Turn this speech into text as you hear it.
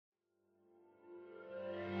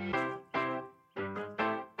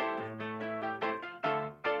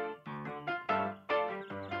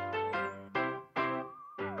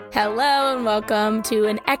Hello and welcome to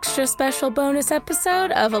an extra special bonus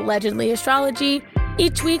episode of Allegedly Astrology.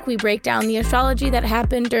 Each week we break down the astrology that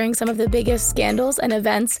happened during some of the biggest scandals and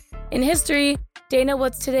events in history. Dana,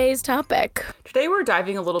 what's today's topic? Today we're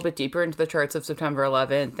diving a little bit deeper into the charts of September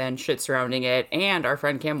 11th and shit surrounding it, and our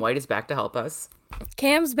friend Cam White is back to help us.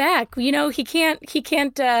 Cam's back. You know, he can't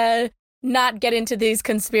not get into these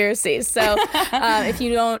conspiracies. So if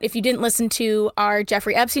you didn't listen to our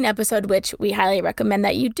Jeffrey Epstein episode, which we highly recommend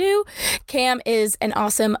that you do, Cam is an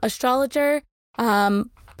awesome astrologer,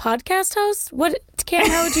 podcast host.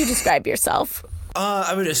 Cam, how would you describe yourself?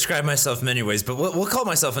 I would describe myself many ways, but we'll call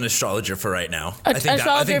myself an astrologer for right now. I think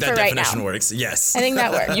that definition works. Yes. I think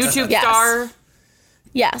that works. YouTube star.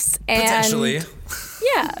 Yes. And potentially.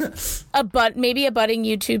 Yeah. Maybe a budding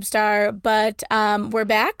YouTube star, but we're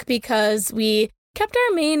back because we kept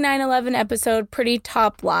our main 9/11 episode pretty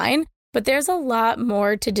top line, but there's a lot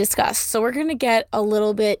more to discuss. So we're going to get a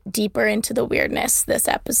little bit deeper into the weirdness this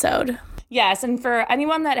episode. Yes, and for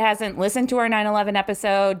anyone that hasn't listened to our 9/11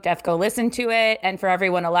 episode, go listen to it. And for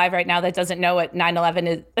everyone alive right now that doesn't know what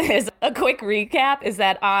 9/11 is, a quick recap is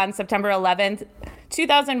that on September 11th,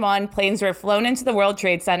 2001, planes were flown into the World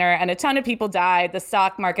Trade Center and a ton of people died. The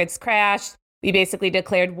stock markets crashed. We basically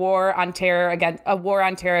declared war on terror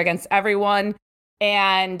against everyone.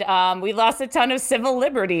 And we lost a ton of civil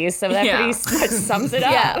liberties. So that pretty much sums it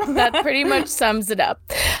up. Yeah, that pretty much sums it up.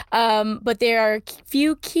 But there are a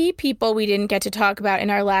few key people we didn't get to talk about in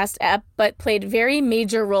our last ep, but played very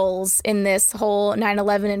major roles in this whole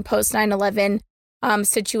 9/11 and post 9/11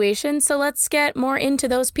 situation. So let's get more into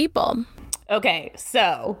those people. Okay,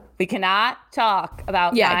 so we cannot talk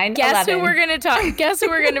about 9/11. Guess who we're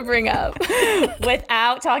going to bring up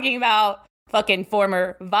without talking about fucking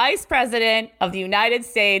former Vice President of the United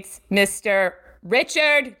States, Mr.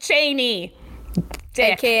 Richard Cheney.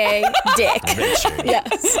 Dick. AKA Dick. Richard.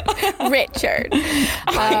 Yes, Richard.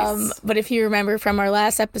 Nice. But if you remember from our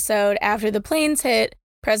last episode, after the planes hit,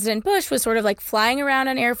 President Bush was sort of like flying around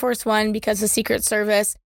on Air Force One because the Secret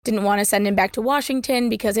Service didn't want to send him back to Washington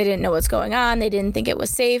because they didn't know what's going on. They didn't think it was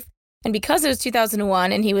safe. And because it was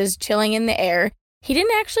 2001 and he was chilling in the air, he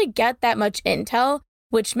didn't actually get that much intel,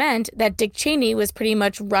 which meant that Dick Cheney was pretty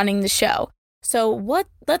much running the show. So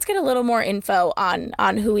let's get a little more info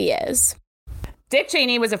on who he is. Dick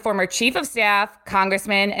Cheney was a former chief of staff,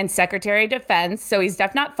 congressman, and secretary of defense, so he's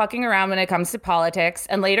definitely not fucking around when it comes to politics.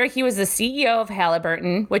 And later, he was the CEO of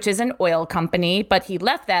Halliburton, which is an oil company, but he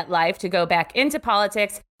left that life to go back into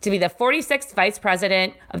politics to be the 46th vice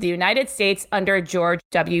president of the United States under George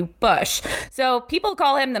W. Bush. So people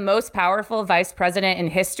call him the most powerful vice president in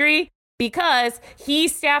history because he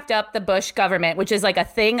staffed up the Bush government, which is like a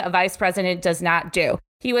thing a vice president does not do.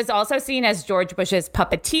 He was also seen as George Bush's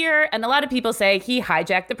puppeteer, and a lot of people say he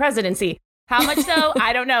hijacked the presidency. How much so?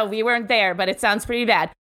 I don't know. We weren't there, but it sounds pretty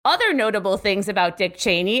bad. Other notable things about Dick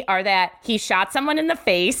Cheney are that he shot someone in the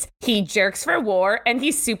face, he jerks for war, and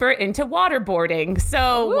he's super into waterboarding.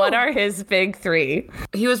 So What are his big three?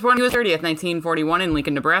 He was born 30th, 1941 in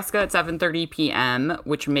Lincoln, Nebraska at 7:30 p.m.,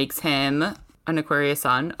 which makes him an Aquarius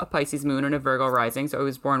sun, a Pisces moon, and a Virgo rising. So he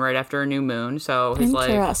was born right after a new moon. So his life,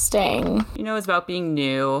 is about being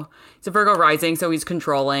new. He's a Virgo rising, so he's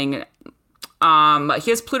controlling. He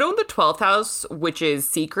has Pluto in the 12th house, which is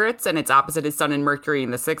secrets, and it's opposite his sun and Mercury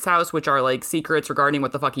in the 6th house, which are like secrets regarding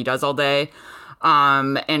what the fuck he does all day.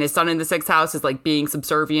 And his sun in the 6th house is like being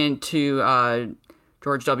subservient to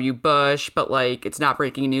George W. Bush, but like it's not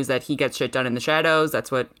breaking news that he gets shit done in the shadows.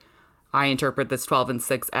 That's what I interpret this 12 and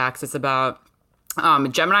 6 axis about.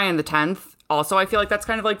 Gemini in the 10th. Also, I feel like that's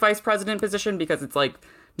kind of like vice president position because it's like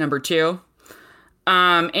number 2.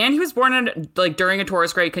 And he was born during a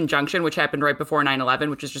Taurus-Great conjunction, which happened right before 9/11,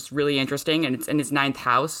 which is just really interesting. And it's in his 9th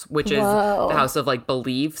house, which is the house of like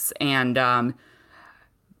beliefs. And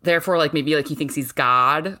therefore, like maybe like he thinks he's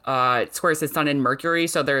God. It squares his sun in Mercury.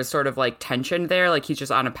 So there's sort of like tension there. Like he's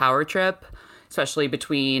just on a power trip, especially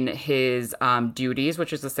between his duties,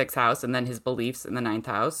 which is the 6th house, and then his beliefs in the 9th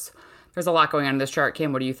house. There's a lot going on in this chart.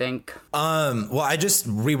 Kim, what do you think? Well, I just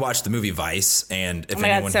rewatched the movie Vice, and if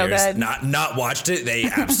anyone here has not watched it, they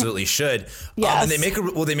absolutely should. Yes. And they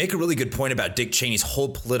make a really good point about Dick Cheney's whole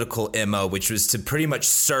political MO, which was to pretty much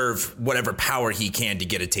serve whatever power he can to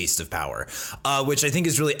get a taste of power, which I think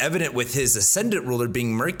is really evident with his ascendant ruler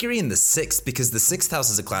being Mercury in the 6th, because the 6th house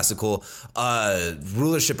is a classical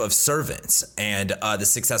rulership of servants, and the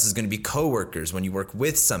 6th house is going to be co-workers when you work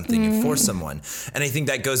with something and for someone. And I think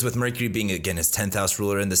that goes with Mercury Mercury being, again, his 10th house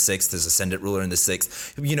ruler in the 6th, his ascendant ruler in the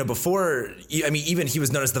 6th. Before, even he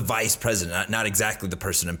was known as the vice president, not exactly the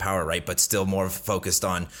person in power, right? But still more focused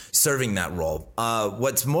on serving that role.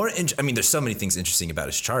 What's more, there's so many things interesting about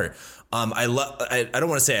his chart. I don't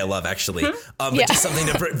want to say I love, actually, but just something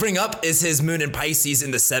to bring up is his moon in Pisces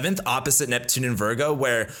in the 7th, opposite Neptune in Virgo,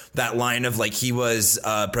 where that line of he was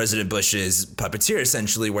President Bush's puppeteer,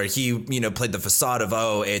 essentially, where he, played the facade of,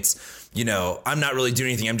 it's, I'm not really doing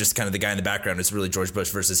anything. I'm just kind of the guy in the background. It's really George Bush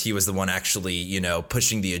versus he was the one actually,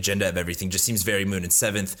 pushing the agenda of everything. Just seems very moon in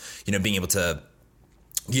 7th, being able to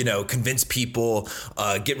convince people,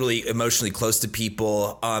 get really emotionally close to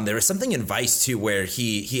people. There was something in Vice too, where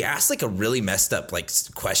he asked a really messed up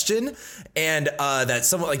question, and that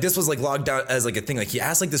someone this was logged out as a thing. He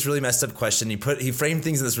asked this really messed up question. He framed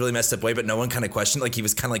things in this really messed up way, but no one kind of questioned. He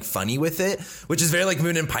was kind of funny with it, which is very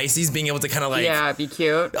Moon in Pisces, being able to kind of be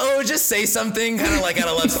cute. Oh, just say something kind of out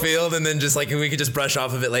of left field, and then just we could just brush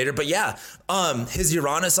off of it later. But yeah, his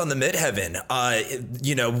Uranus on the midheaven,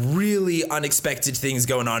 really unexpected things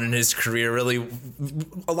going on in his career. Really,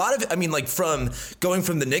 a lot of it, from going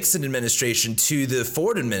from the Nixon administration to the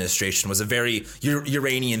Ford administration was a very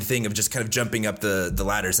Uranian thing of just kind of jumping up the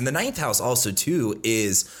ladders. And the 9th house also too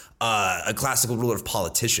is a classical ruler of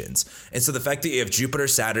politicians. And so the fact that you have Jupiter,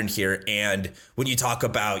 Saturn here, and when you talk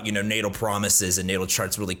about, natal promises and natal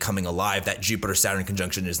charts really coming alive, that Jupiter Saturn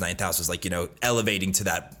conjunction in his 9th house was elevating to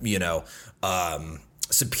that,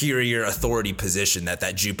 superior authority position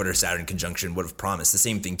that Jupiter Saturn conjunction would have promised. The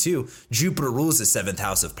same thing too. Jupiter rules the 7th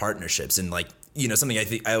house of partnerships, and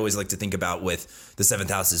something I always like to think about with the 7th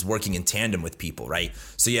house is working in tandem with people, right?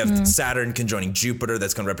 So you have Saturn conjoining Jupiter,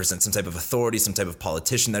 that's going to represent some type of authority, some type of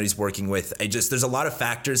politician that he's working with. There's a lot of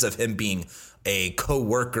factors of him being a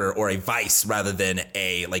co-worker or a vice rather than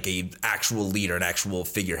a actual leader, an actual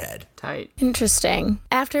figurehead. Tight. Interesting.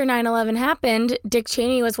 After 9/11 happened, Dick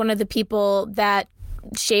Cheney was one of the people that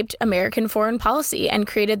shaped American foreign policy and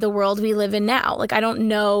created the world we live in now. I don't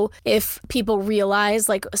know if people realize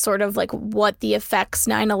what the effects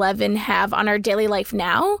 9/11 have on our daily life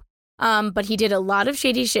now. But he did a lot of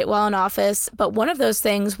shady shit while in office. But one of those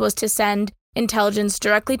things was to send intelligence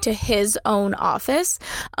directly to his own office,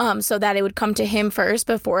 so that it would come to him first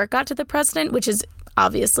before it got to the president, which is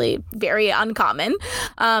obviously very uncommon.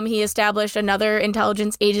 He established another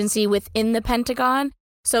intelligence agency within the Pentagon.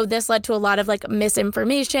 So this led to a lot of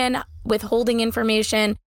misinformation, withholding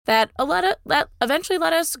information that eventually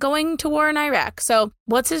led us going to war in Iraq. So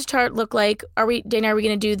what's his chart look like? Dana, are we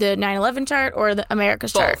going to do the 9/11 chart or the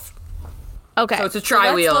America's chart? Both. Okay. So it's a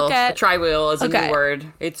tri-wheel. A tri-wheel is a new word.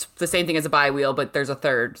 It's the same thing as a bi-wheel, but there's a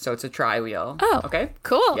third, so it's a tri-wheel. Oh, okay.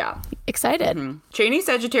 Cool. Yeah. Excited. Mm-hmm. Cheney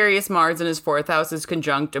Sagittarius Mars in his 4th house is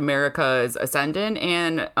conjunct America's ascendant,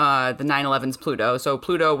 and the 9/11's Pluto. So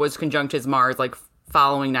Pluto was conjunct his Mars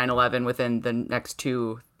following 9/11 within the next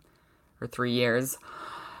 2 or 3 years.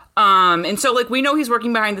 And so we know he's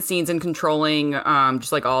working behind the scenes and controlling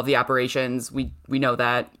just all of the operations. We know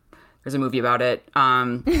that. There's a movie about it.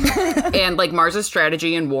 And Mars's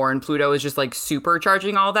strategy in war, and Pluto is just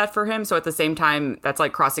supercharging all of that for him. So at the same time, that's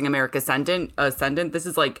crossing America's ascendant. This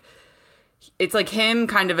is it's him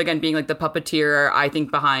kind of again being the puppeteer, I think,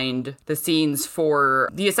 behind the scenes for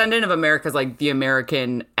the ascendant of America's the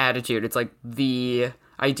American attitude. It's the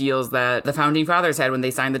ideals that the founding fathers had when they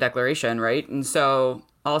signed the Declaration, right? And so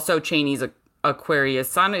also Cheney's Aquarius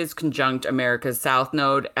Sun is conjunct America's South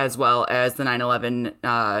Node, as well as the 9/11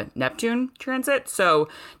 Neptune transit. So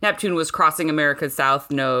Neptune was crossing America's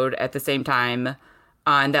South Node at the same time,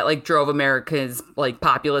 and that drove America's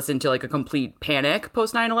populace into a complete panic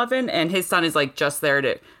post 9/11. And his sun is just there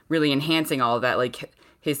to really enhancing all of that.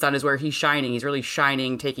 His sun is where he's shining. He's really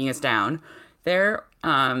shining, taking us down there.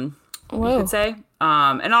 You could say.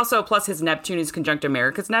 And also, plus his Neptune is conjunct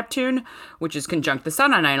America's Neptune, which is conjunct the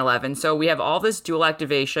sun on 9/11. So we have all this dual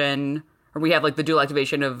activation, or we have the dual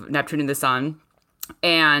activation of Neptune and the sun.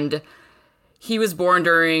 And he was born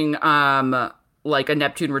during a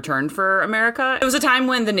Neptune return for America. It was a time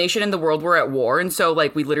when the nation and the world were at war. And so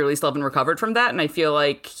we literally still haven't recovered from that. And I feel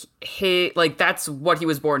that's what he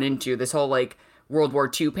was born into, this whole World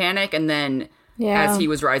War II panic. And then as he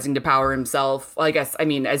was rising to power himself,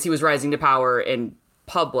 as he was rising to power in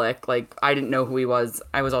public, I didn't know who he was.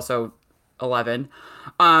 I was also 11.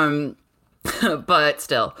 But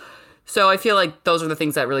still. So I feel those are the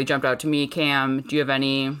things that really jumped out to me. Cam, do you have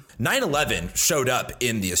any? 9/11 showed up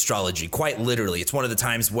in the astrology quite literally. It's one of the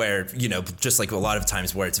times where, just a lot of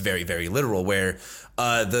times where it's very, very literal, where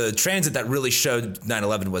the transit that really showed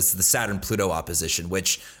 9/11 was the Saturn-Pluto opposition,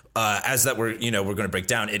 which as that we're going to break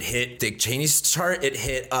down, it hit Dick Cheney's chart, it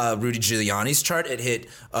hit Rudy Giuliani's chart, it hit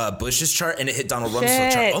Bush's chart, and it hit Donald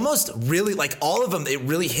Rumsfeld's chart. Almost really, like, all of them, it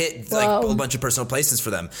really hit like a bunch of personal places for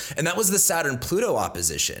them. And that was the Saturn-Pluto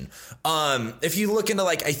opposition. If you look into,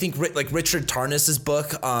 like, I think like Richard Tarnas's book,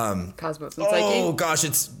 Cosmos and Psyche. Oh gosh,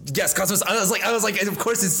 Cosmos. I was like, of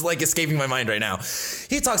course it's like escaping my mind right now.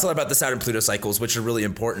 He talks a lot about the Saturn-Pluto cycles, which are really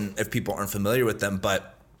important if people aren't familiar with them,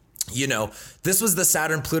 but this was the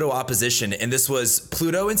Saturn-Pluto opposition, and this was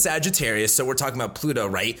Pluto in Sagittarius. So we're talking about Pluto,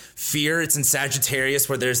 right? Fear, it's in Sagittarius,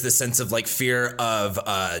 where there's this sense of like fear of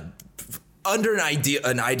under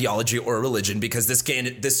an ideology or a religion, because this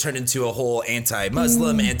turned into a whole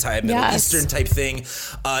anti-Muslim, anti-Middle Eastern type thing.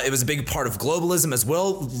 It was a big part of globalism as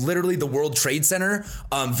well. Literally the World Trade Center,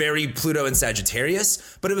 very Pluto and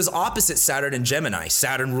Sagittarius, but it was opposite Saturn and Gemini.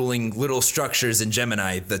 Saturn ruling little structures in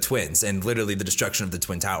Gemini, the twins, and literally the destruction of the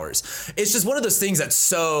Twin Towers. It's just one of those things that's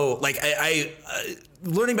so like I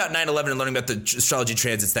learning about 9/11 and learning about the astrology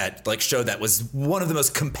transits that like show that was one of the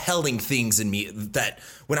most compelling things in me, that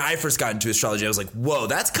when I first got into astrology, I was like, whoa,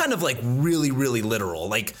 that's kind of like really, really literal.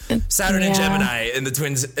 Like Saturn and Gemini and the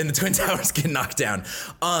Twin Towers get knocked down.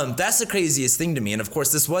 That's the craziest thing to me. And of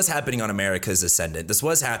course, this was happening on America's ascendant. This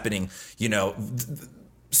was happening,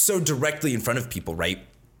 so directly in front of people, right?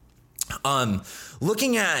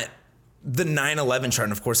 Looking at the 9/11 chart,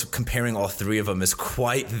 and of course, comparing all three of them is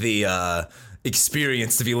quite the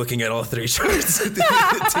experience to be looking at all three charts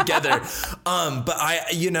together.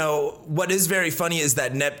 But what is very funny is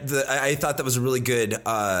that I thought that was a really good,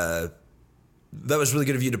 of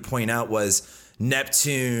you to point out, was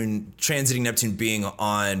transiting Neptune being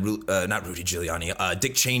on, not Rudy Giuliani,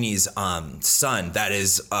 Dick Cheney's son. That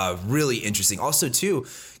is really interesting. Also, too,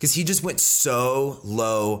 because he just went so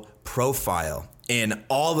low profile in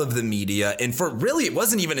all of the media. And for really, it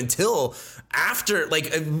wasn't even until after,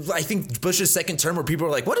 like, I think Bush's second term where people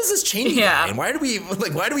were like, what is this Cheney guy? And why do we even have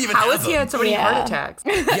him? How has he had so many heart attacks?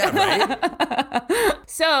 Yeah, right?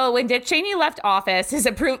 So when Dick Cheney left office, his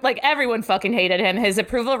approval, like, everyone fucking hated him. His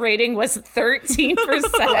approval rating was 13%.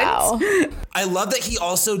 Wow. I love that he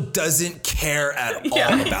also doesn't care at all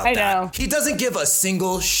about that. I know. He doesn't give a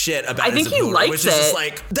single shit about I think his he approval, likes which it. is just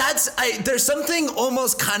like, there's something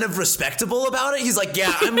almost kind of respectable about it. He's like,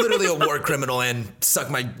 yeah, I'm literally a war criminal and suck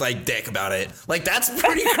my dick about it. Like, that's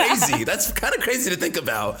pretty crazy. That's kind of crazy to think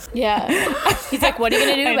about. Yeah. He's like, what are you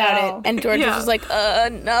going to do about it? And George was just like,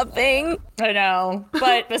 nothing. I know.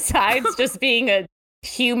 But besides just being a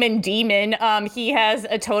human demon, he's had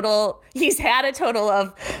a total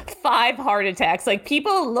of 5 heart attacks. Like,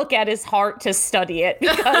 people look at his heart to study it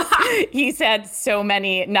because he's had so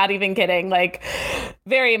many. Not even kidding. Like,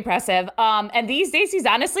 very impressive. And these days he's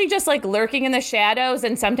honestly just like lurking in the shadows,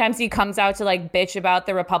 and sometimes he comes out to like bitch about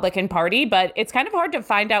the Republican Party, but it's kind of hard to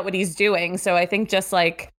find out what he's doing. So I think just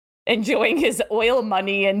like enjoying his oil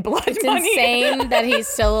money and blood money. It's insane that he's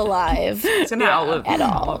still alive. It's an outlive at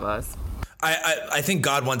all of us. I think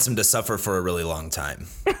God wants him to suffer for a really long time.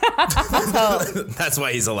 That's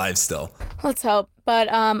why he's alive still. Let's hope. But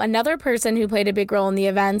another person who played a big role in the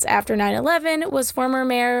events after 9/11 was former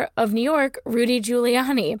mayor of New York, Rudy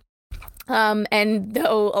Giuliani. And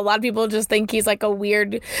though a lot of people just think he's like a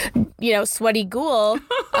weird, sweaty ghoul,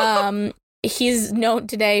 he's known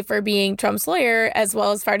today for being Trump's lawyer, as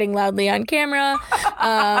well as farting loudly on camera.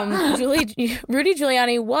 Rudy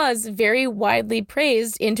Giuliani was very widely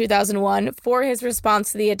praised in 2001 for his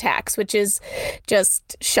response to the attacks, which is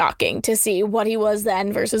just shocking to see what he was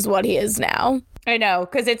then versus what he is now. I know,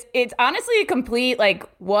 because it's honestly a complete like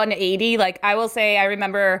 180. Like, I will say, I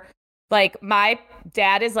remember like my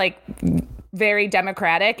dad is like very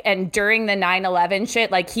Democratic, and during the 9/11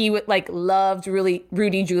 shit, like he loved Rudy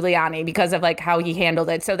Giuliani because of like how he handled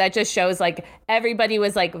it. So that just shows like everybody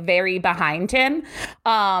was like very behind him,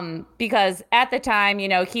 because at the time,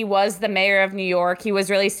 he was the mayor of New York. He was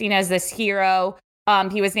really seen as this hero.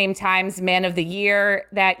 He was named Times Man of the Year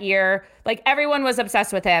that year. Like, everyone was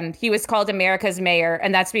obsessed with him. He was called America's mayor,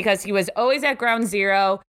 and that's because he was always at ground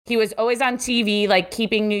zero. He was always on TV, like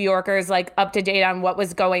keeping New Yorkers like up to date on what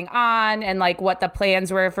was going on and like what the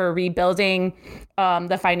plans were for rebuilding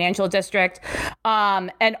the financial district.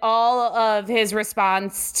 And all of his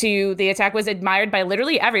response to the attack was admired by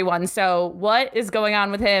literally everyone. So what is going on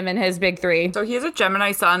with him and his big three? So he has a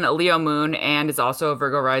Gemini sun, a Leo moon, and is also a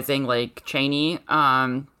Virgo rising like Cheney.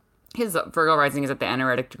 His Virgo rising is at the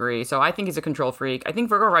Anaretic degree, so I think he's a control freak. I think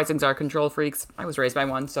Virgo risings are control freaks. I was raised by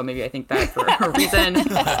one, so maybe I think that for a reason.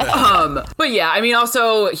 But yeah, I mean,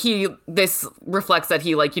 also this reflects that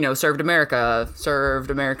he served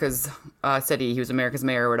America's city. He was America's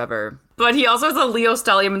mayor or whatever. But he also has a Leo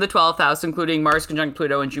stellium in the 12th house, including Mars conjunct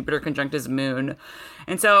Pluto and Jupiter conjunct his moon.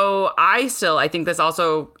 And so I think this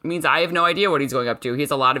also means I have no idea what he's going up to. He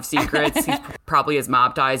has a lot of secrets. He's probably has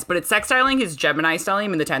mob ties. But it's sextiling his Gemini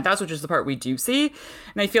stellium in the 10th house, which is the part we do see.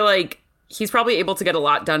 And I feel like he's probably able to get a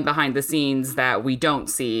lot done behind the scenes that we don't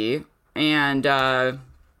see. And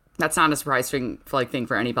that's not a surprising thing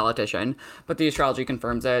for any politician. But the astrology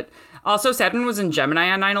confirms it. Also, Saturn was in Gemini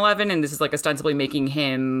on 9/11, and this is like ostensibly making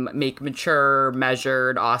him make mature,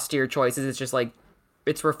 measured, austere choices. It's just like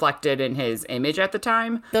it's reflected in his image at the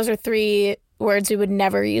time. Those are 3 words we would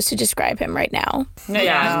never use to describe him right now.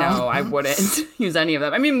 Yeah, no, I wouldn't use any of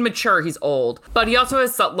them. I mean, mature, he's old. But he also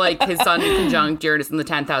has, like, his sun conjunct Uranus in the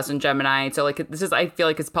 10th house in Gemini. So, like, I feel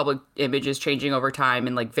like his public image is changing over time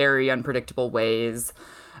in, like, very unpredictable ways.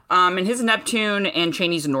 And his Neptune and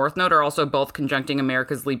Cheney's North Node are also both conjuncting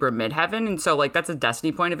America's Libra midheaven. And so, like, that's a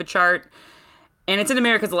destiny point of a chart. And it's in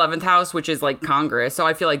America's 11th house, which is, like, Congress. So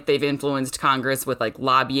I feel like they've influenced Congress with, like,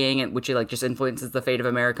 lobbying, which, like, just influences the fate of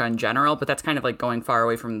America in general. But that's kind of, like, going far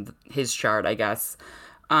away from his chart, I guess.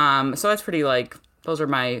 So that's pretty, like, those are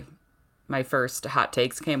my first hot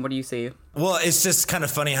takes. Cam, what do you see? Well, it's just kind of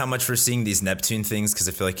funny how much we're seeing these Neptune things, because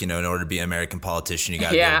I feel like, in order to be an American politician, you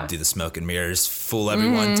got to be able to do the smoke and mirrors, fool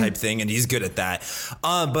everyone type thing, and he's good at that.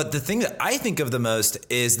 But the thing that I think of the most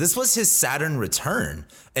is this was his Saturn return,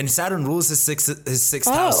 and Saturn rules his sixth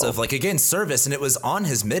house of, like, again, service, and it was on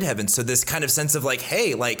his midheaven. So this kind of sense of, like,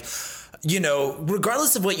 hey, like,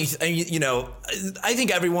 regardless of what I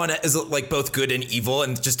think everyone is, like, both good and evil,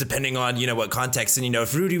 and just depending on, what context. And,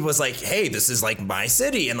 if Rudy was like, hey, this is, like, my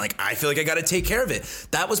city, and, like, I feel like I got to take care of it,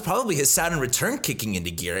 that was probably his Saturn return kicking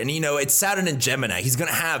into gear. And, it's Saturn and Gemini. He's going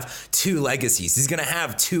to have 2 legacies. He's going to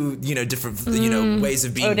have 2, different, ways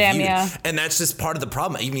of being viewed. Yeah. And that's just part of the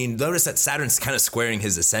problem. I mean, notice that Saturn's kind of squaring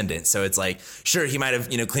his ascendant. So it's like, sure, he might have,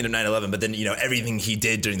 cleaned up 9/11, but then, everything he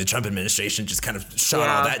did during the Trump administration just kind of shot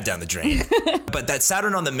all that down the drain. But that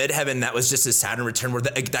Saturn on the midheaven, that was just a Saturn return, where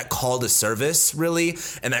that call to service, really,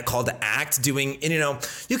 and that call to act, doing, and,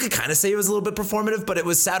 you could kind of say it was a little bit performative, but it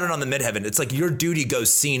was Saturn on the midheaven. It's like your duty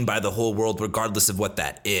goes seen by the whole world, regardless of what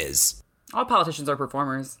that is. All politicians are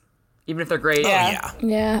performers, even if they're great.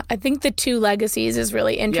 Yeah. I think the 2 legacies is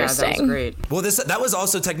really interesting. Yeah, that was great. Well, that was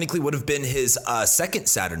also technically would have been his second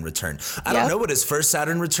Saturn return. I don't know what his first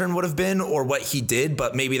Saturn return would have been or what he did,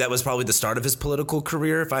 but maybe that was probably the start of his political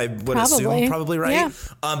career, if I would assume, probably right. Yeah.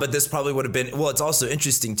 But this probably would have been, well, it's also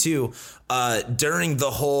interesting too, during the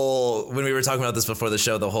whole, when we were talking about this before the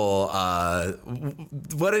show, the whole,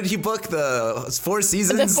 what did he book? The 4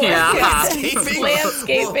 seasons? Landscaping.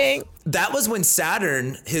 Well, that was when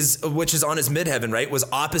Saturn, which is on his midheaven, right, was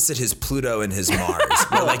opposite his Pluto and his Mars.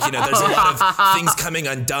 Where, like, there's a lot of things coming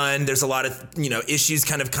undone. There's a lot of, issues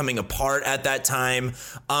kind of coming apart at that time.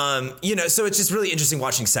 So it's just really interesting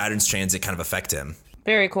watching Saturn's transit kind of affect him.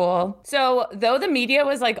 Very cool. So though the media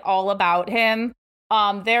was, like, all about him,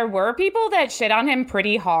 there were people that shit on him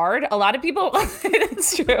pretty hard. A lot of people,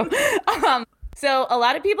 it's true. So a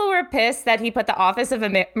lot of people were pissed that he put the Office of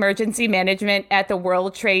Emergency Management at the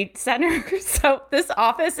World Trade Center. So this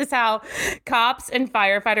office is how cops and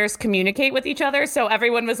firefighters communicate with each other. So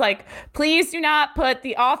everyone was like, please do not put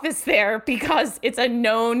the office there because it's a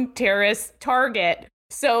known terrorist target.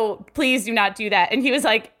 So please do not do that. And he was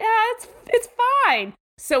like, yeah, it's fine.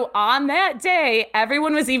 So on that day,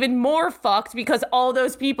 everyone was even more fucked because all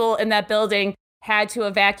those people in that building had to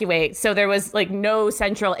evacuate. So there was, like, no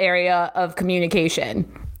central area of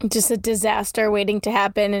communication. Just a disaster waiting to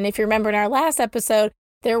happen. And if you remember in our last episode,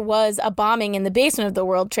 there was a bombing in the basement of the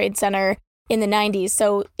World Trade Center in the 90s.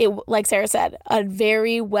 So it, like Sarah said, a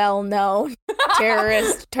very well-known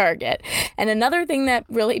terrorist target. And another thing that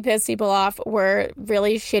really pissed people off were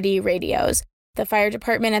really shitty radios. The fire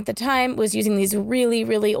department at the time was using these really,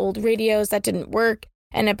 really old radios that didn't work.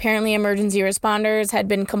 And apparently emergency responders had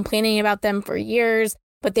been complaining about them for years,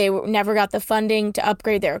 but they never got the funding to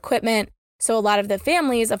upgrade their equipment. So a lot of the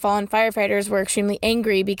families of fallen firefighters were extremely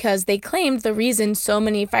angry because they claimed the reason so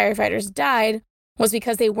many firefighters died was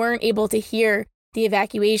because they weren't able to hear the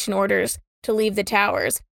evacuation orders to leave the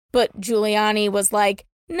towers. But Giuliani was like,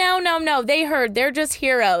 no, they heard. They're just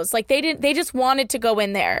heroes. Like, they just wanted to go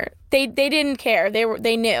in there. They didn't care.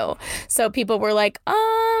 They knew. So people were like,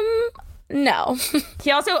 no. He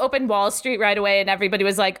also opened Wall Street right away, and everybody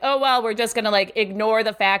was like, oh, well, we're just going to, like, ignore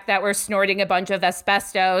the fact that we're snorting a bunch of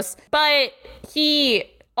asbestos. But he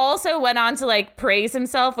also went on to, like, praise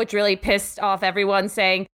himself, which really pissed off everyone,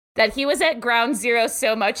 saying, that he was at ground zero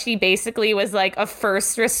so much he basically was like a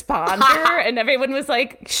first responder and everyone was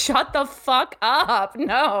like, shut the fuck up.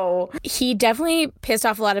 No. He definitely pissed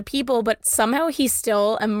off a lot of people, but somehow he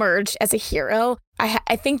still emerged as a hero.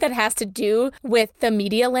 I think that has to do with the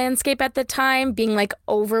media landscape at the time being like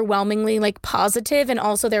overwhelmingly like positive, and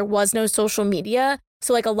also there was no social media.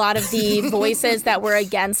 So like a lot of the voices that were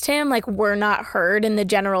against him like were not heard in the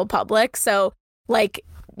general public. So like,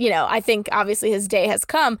 you know, I think obviously his day has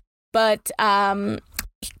come, but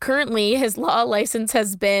currently his law license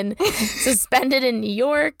has been suspended in New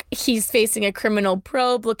York. He's facing a criminal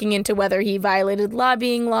probe looking into whether he violated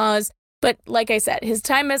lobbying laws. But like I said, his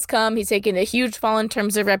time has come. He's taken a huge fall in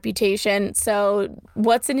terms of reputation. So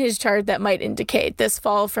what's in his chart that might indicate this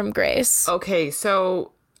fall from grace? Okay,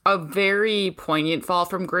 so a very poignant fall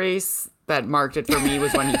from grace that marked it for me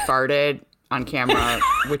was when he farted on camera,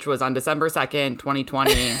 which was on December 2nd,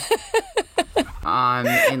 2020,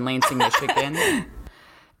 in Lansing, Michigan.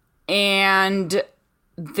 And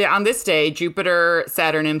on this day, Jupiter,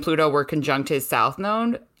 Saturn, and Pluto were conjunct his south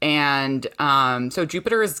node. And so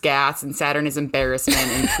Jupiter is gas and Saturn is embarrassment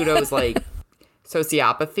and Pluto is like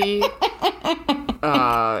sociopathy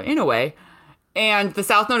in a way. And the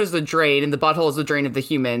south node is the drain and the butthole is the drain of the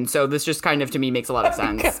human. So this just kind of, to me, makes a lot of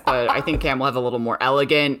sense. But I think Cam will have a little more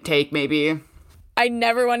elegant take, maybe. I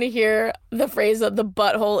never want to hear the phrase that the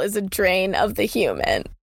butthole is a drain of the human.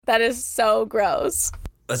 That is so gross.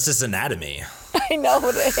 That's just anatomy. I know,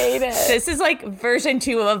 but I hate it. This is like version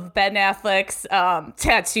 2 of Ben Affleck's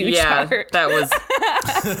tattoo chart. That was...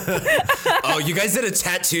 Oh, you guys did a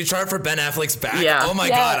tattoo chart for Ben Affleck's back? Yeah. Oh my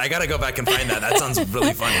God, I gotta go back and find that. That sounds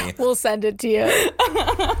really funny. We'll send it to you.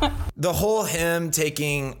 The whole him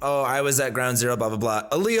taking, I was at ground zero, blah, blah, blah.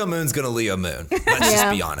 A Leo moon's gonna Leo moon. Let's just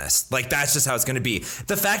be honest. Like, that's just how it's gonna be.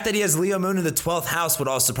 The fact that he has Leo moon in the 12th house would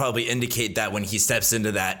also probably indicate that when he steps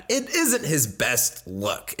into that, it isn't his best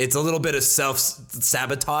look. It's a little bit of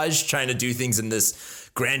self-sabotage, trying to do things in this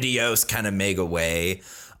grandiose kind of mega way.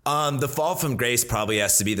 The fall from grace probably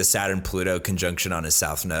has to be the Saturn-Pluto conjunction on his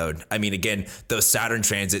south node. I mean, again, those Saturn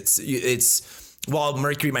transits, while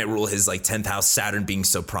Mercury might rule his like 10th house, Saturn being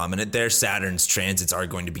so prominent there, Saturn's transits are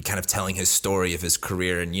going to be kind of telling his story of his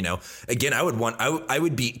career. And, you know, again, I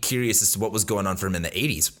would be curious as to what was going on for him in the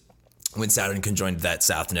 80s when Saturn conjoined that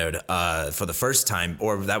south node for the first time,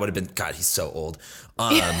 or that would have been, God, he's so old.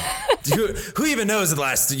 Who even knows the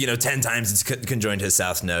last, 10 times it's conjoined his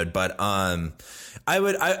south node. But I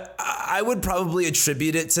would probably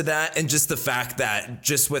attribute it to that, and just the fact that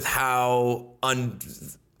just with how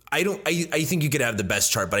I think you could have the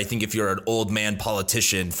best chart, but I think if you're an old man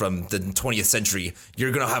politician from the 20th century,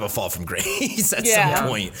 you're going to have a fall from grace at some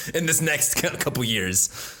point in this next couple years.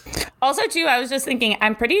 Also, too, I was just thinking,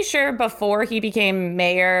 I'm pretty sure before he became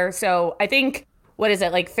mayor, so I think,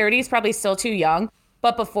 like 30 is probably still too young.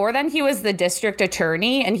 But before then, he was the district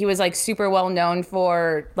attorney, and he was like super well known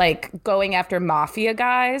for like going after mafia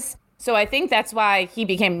guys. So I think that's why he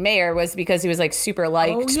became mayor, was because he was like super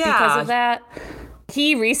liked because of that.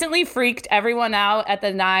 He recently freaked everyone out at the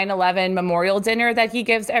 9/11 memorial dinner that he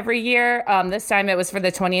gives every year. This time it was for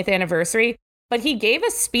the 20th anniversary. But he gave a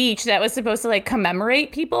speech that was supposed to like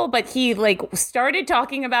commemorate people, but he like started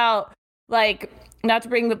talking about like, not to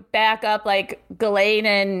bring back up like Ghislaine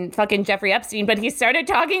and fucking Jeffrey Epstein, but he started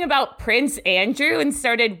talking about Prince Andrew and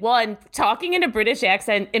started talking in a British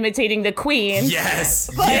accent, imitating the Queen. Yes.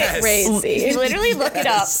 Crazy. Literally look it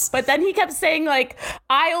up. But then he kept saying like,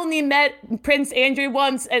 I only met Prince Andrew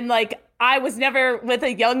once, and like, I was never with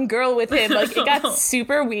a young girl with him. Like, it got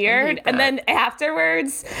super weird. And then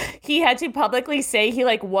afterwards, he had to publicly say he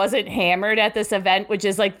like wasn't hammered at this event, which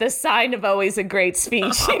is like the sign of always a great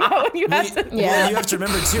speech. You know, when you have to. Well, you have to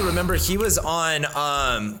remember too. Remember, he was on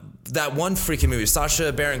that one freaking movie,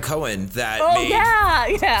 Sacha Baron Cohen, that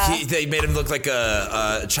they made him look like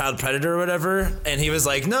a child predator or whatever, and he was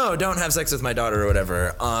like, no, don't have sex with my daughter or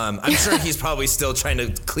whatever. I'm sure he's probably still trying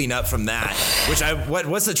to clean up from that,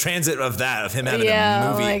 what's the transit of that, of him having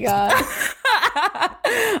a movie? Oh my God.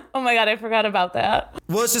 Oh my God, I forgot about that.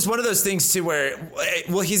 Well, it's just one of those things too where,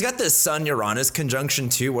 he's got this Sun-Uranus conjunction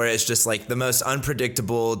too, where it's just like the most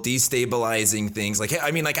unpredictable, destabilizing things. Like,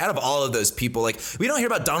 I mean, like out of all of those people, like we don't hear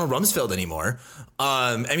about Donald Rumsfeld anymore.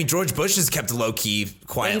 I mean, George Bush has kept a low-key,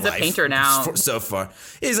 quiet life. He's a painter now. So far.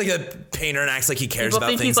 He's like a painter and acts like he cares about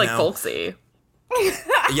things now. People think he's like folksy.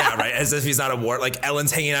 Yeah, right. As if he's not a war. Like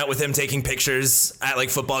Ellen's hanging out with him, taking pictures at like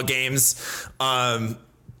football games.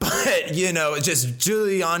 But, just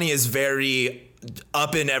Giuliani is very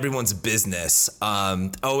up in everyone's business.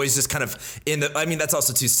 Always just kind of that's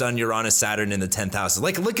also too Sun, Uranus, Saturn in the 10th house.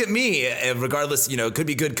 Like, look at me. Regardless, it could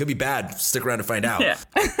be good, could be bad. Stick around to find out.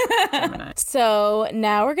 Yeah. So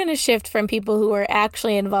now we're going to shift from people who were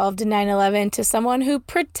actually involved in 9/11 to someone who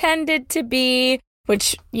pretended to be,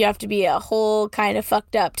 which you have to be a whole kind of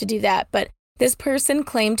fucked up to do that. But this person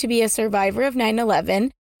claimed to be a survivor of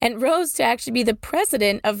 9/11 and rose to actually be the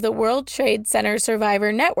president of the World Trade Center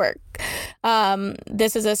Survivor Network.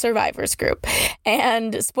 This is a survivors group.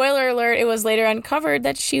 And spoiler alert, it was later uncovered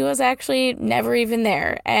that she was actually never even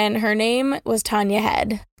there. And her name was Tanya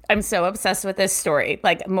Head. I'm so obsessed with this story,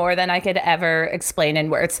 like more than I could ever explain in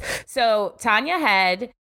words. So Tanya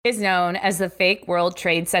Head is known as the fake World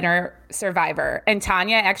Trade Center survivor. And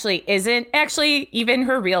Tanya actually isn't even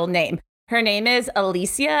her real name. Her name is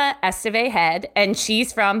Alicia Esteve Head, and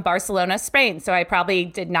she's from Barcelona, Spain. So I probably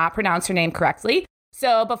did not pronounce her name correctly.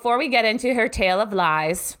 So before we get into her tale of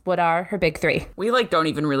lies, what are her big three? We don't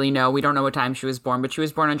even really know. We don't know what time she was born, but she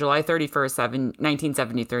was born on July 31st,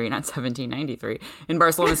 1973, not 1793, in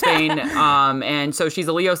Barcelona, Spain. And so she's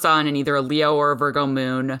a Leo sun and either a Leo or a Virgo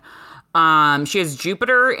moon. She has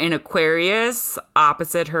Jupiter in Aquarius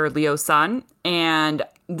opposite her Leo sun. And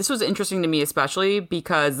this was interesting to me, especially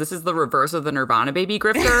because this is the reverse of the Nirvana baby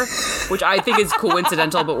grifter, which I think is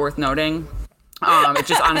coincidental but worth noting. It's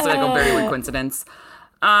just honestly a very weird coincidence.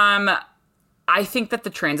 I think that the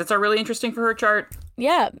transits are really interesting for her chart.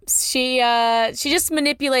 Yeah, she just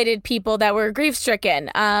manipulated people that were grief-stricken.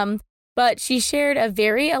 But she shared a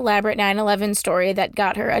very elaborate 9/11 story that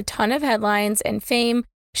got her a ton of headlines and fame.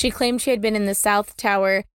 She claimed she had been in the South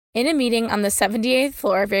Tower in a meeting on the 78th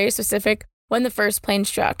floor, very specific, when the first plane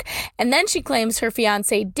struck. And then she claims her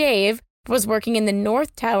fiance, Dave, was working in the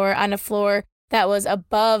North Tower on a floor that was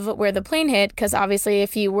above where the plane hit, because obviously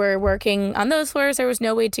if you were working on those floors, there was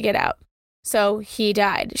no way to get out. So he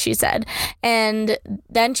died, she said. And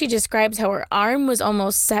then she describes how her arm was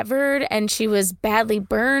almost severed and she was badly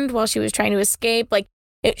burned while she was trying to escape.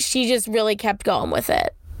 She just really kept going with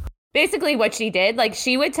it. Basically what she did,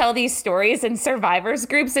 she would tell these stories in survivors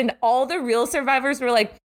groups, and all the real survivors were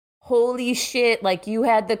like, holy shit, you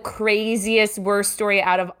had the craziest, worst story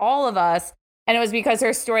out of all of us. And it was because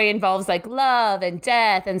her story involves love and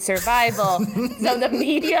death and survival. So the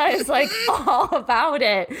media is all about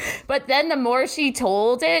it. But then the more she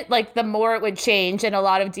told it, the more it would change, and a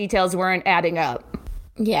lot of details weren't adding up.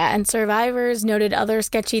 Yeah, and survivors noted other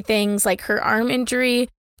sketchy things, like her arm injury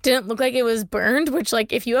didn't look like it was burned, which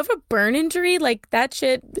if you have a burn injury, that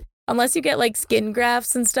shit, unless you get skin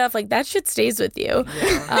grafts and stuff, that shit stays with you.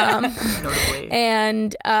 Yeah.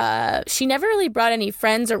 And she never really brought any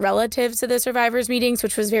friends or relatives to the survivors meetings,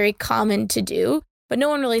 which was very common to do. But no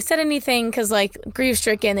one really said anything because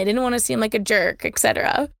grief-stricken, they didn't want to seem like a jerk,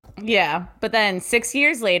 etc. Yeah, but then 6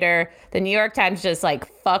 years later, the New York Times just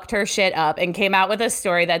fucked her shit up and came out with a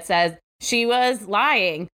story that says she was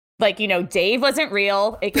lying. Dave wasn't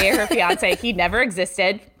real, aka her fiance. He never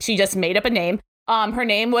existed. She just made up a name. Her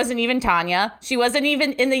name wasn't even Tanya. She wasn't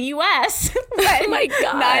even in the U.S. when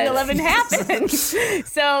 9/11 happened.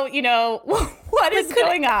 So, what is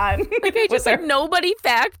going on? I just nobody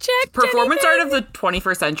fact checked. Performance art of the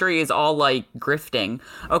 21st century is all grifting.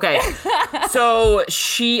 Okay. So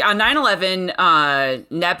she, on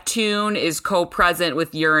 9/11, Neptune is co-present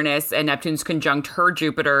with Uranus, and Neptune's conjunct her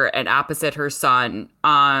Jupiter and opposite her sun.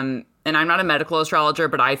 And I'm not a medical astrologer,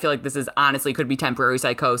 but I feel like this is honestly could be temporary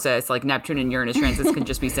psychosis. Neptune and Uranus transits can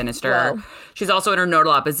just be sinister. Whoa. She's also in her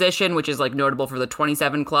nodal opposition, which is notable for the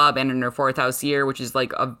 27 club, and in her 4th house year, which is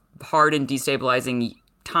a hard and destabilizing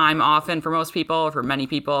time often for most people, or for many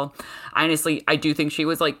people. Honestly, I do think she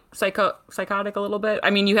was psychotic a little bit.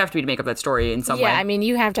 I mean, you have to be to make up that story in some way. Yeah, I mean,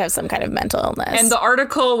 you have to have some kind of mental illness. And the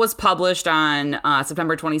article was published on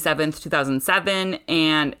September 27th, 2007.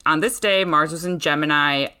 And on this day, Mars was in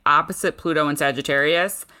Gemini opposite Pluto in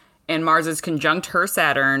Sagittarius. And Mars is conjunct her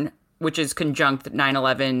Saturn, which is conjunct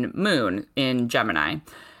 9/11 moon in Gemini.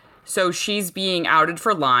 So she's being outed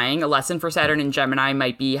for lying. A lesson for Saturn in Gemini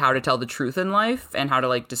might be how to tell the truth in life and how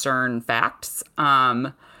to discern facts.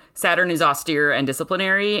 Saturn is austere and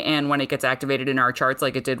disciplinary, and when it gets activated in our charts,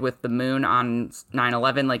 like it did with the moon on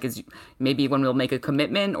 9/11, is maybe when we'll make a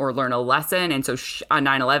commitment or learn a lesson. And so on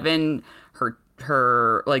 9/11,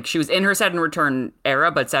 her she was in her Saturn return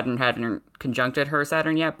era, but Saturn hadn't conjuncted her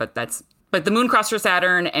Saturn yet. But the moon crossed her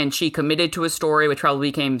Saturn, and she committed to a story, which probably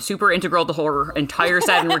became super integral to her entire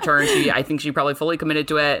Saturn return. I think she probably fully committed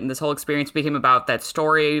to it, and this whole experience became about that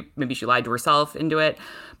story. Maybe she lied to herself into it.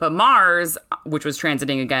 But Mars, which was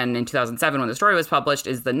transiting again in 2007 when the story was published,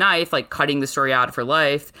 is the knife, cutting the story out of her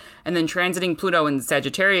life. And then transiting Pluto in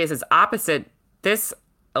Sagittarius is opposite this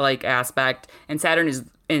like aspect, and Saturn is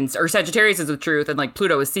or Sagittarius is the truth, and like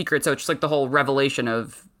Pluto is secret, so it's just like the whole revelation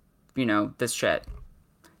of, you know, this shit.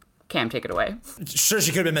 Cam, take it away. Sure,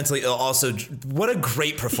 she could have been mentally ill. Also, what a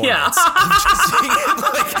great performance!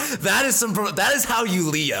 Yeah. That is how you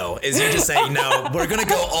Leo. Is you just say, no, we're gonna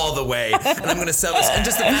go all the way, and I'm gonna sell this. And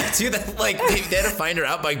just the fact too that like they had to find her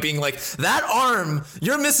out by being like, that arm,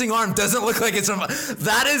 your missing arm doesn't look like it's from.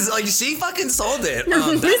 That is like she fucking sold it.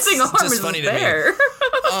 Missing arm is funny there.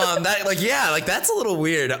 That's a little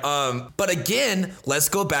weird. But again, let's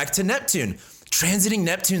go back to Neptune. Transiting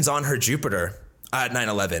Neptune's on her Jupiter at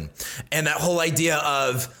 9/11, and that whole idea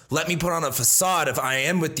of let me put on a facade if I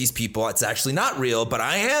am with these people. It's actually not real, but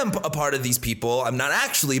I am a part of these people. I'm not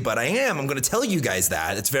actually, but I am. I'm going to tell you guys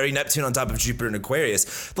that. It's very Neptune on top of Jupiter and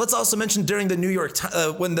Aquarius. Let's also mention during the New York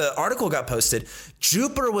when the article got posted,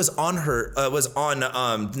 Jupiter was on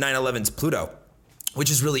 9/11's Pluto, which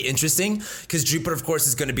is really interesting because Jupiter, of course,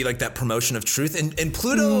 is going to be like that promotion of truth. And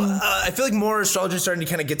Pluto, I feel like more astrologers are starting to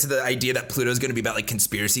kind of get to the idea that Pluto is going to be about like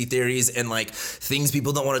conspiracy theories and like things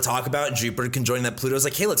people don't want to talk about. And Jupiter can join that. Pluto is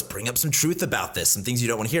like, hey, let's bring up some truth about this, some things you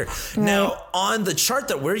don't want to hear. Right. Now, on the chart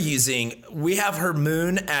that we're using, we have her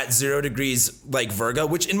moon at 0 degrees like Virgo,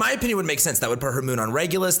 which in my opinion would make sense. That would put her moon on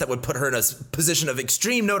Regulus. That would put her in a position of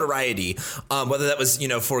extreme notoriety, whether that was, you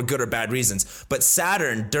know, for good or bad reasons. But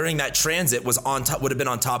Saturn during that transit was on top, would have been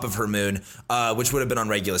on top of her moon, which would have been on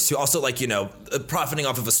Regulus too. Also, like, you know, profiting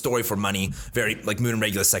off of a story for money, very like moon and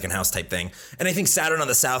Regulus second house type thing. And I think Saturn on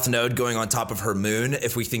the south node going on top of her moon,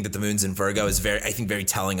 if we think that the moon's in Virgo, is very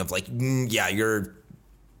telling of like, yeah, you're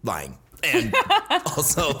lying. And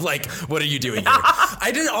also, like, what are you doing here?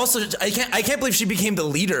 I can't believe she became the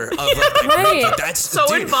leader of like, right. Like, that's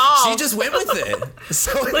so involved. She just went with it.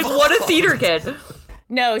 So like, what a theater kid.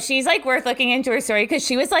 No, she's like worth looking into her story because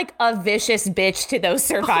she was like a vicious bitch to those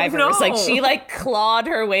survivors. Oh, no. Like she like clawed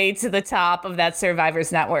her way to the top of that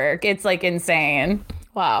survivors network. It's like insane.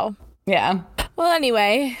 Wow. Yeah. Well,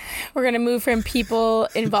 anyway, we're going to move from people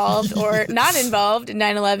involved or not involved in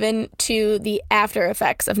 9/11 to the after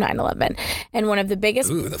effects of 9/11. And one of the biggest...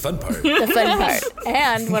 Ooh, the fun part. The fun part.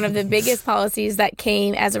 And one of the biggest policies that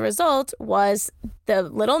came as a result was the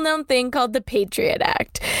little known thing called the Patriot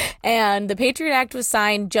Act. And the Patriot Act was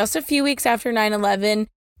signed just a few weeks after 9/11,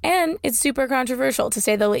 and it's super controversial, to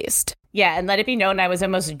say the least. Yeah, and let it be known I was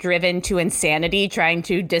almost driven to insanity trying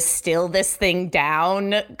to distill this thing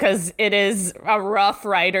down because it is a rough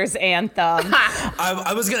writer's anthem.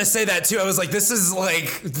 I was going to say that too. I was like, this is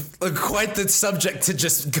like quite the subject to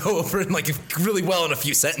just go over in like really well in a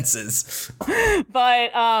few sentences.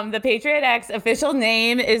 But the Patriot Act's official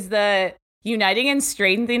name is the Uniting and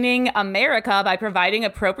Strengthening America by Providing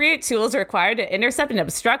Appropriate Tools Required to Intercept and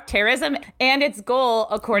Obstruct Terrorism. And its goal,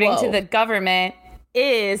 according to the government,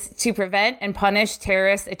 is to prevent and punish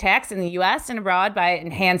terrorist attacks in the U.S. and abroad by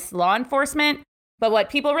enhanced law enforcement. But what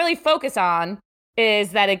people really focus on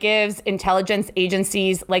is that it gives intelligence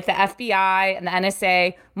agencies like the FBI and the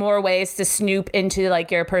NSA more ways to snoop into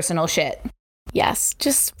like your personal shit. Yes,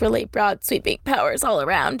 just really broad sweeping powers all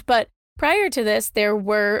around. But prior to this, there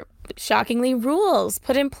were shockingly rules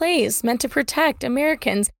put in place meant to protect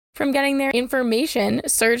Americans from getting their information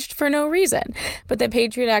searched for no reason. But the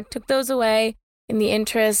Patriot Act took those away in the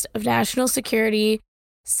interest of national security,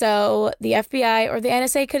 so the FBI or the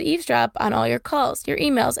NSA could eavesdrop on all your calls, your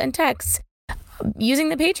emails, and texts using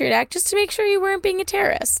the Patriot Act just to make sure you weren't being a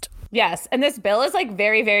terrorist. Yes, and this bill is like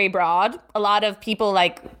very, very broad. A lot of people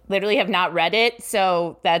like literally have not read it,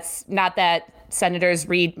 so that's not that senators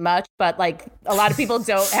read much, but like a lot of people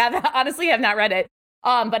honestly have not read it.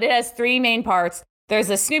 But it has three main parts. There's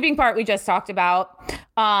the snooping part we just talked about.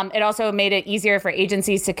 It also made it easier for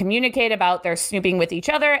agencies to communicate about their snooping with each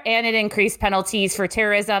other, and it increased penalties for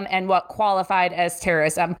terrorism and what qualified as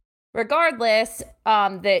terrorism. Regardless,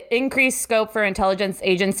 the increased scope for intelligence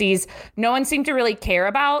agencies, no one seemed to really care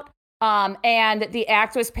about. And the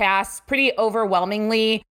act was passed pretty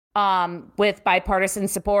overwhelmingly with bipartisan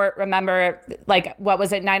support. Remember, like, what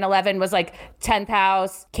was it? 9/11 was like 10th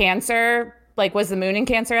house Cancer. Like, was the moon in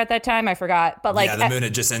Cancer at that time? I forgot. But like, yeah, the moon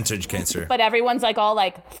had just entered Cancer. But everyone's like all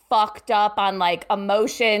like fucked up on like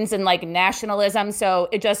emotions and like nationalism. So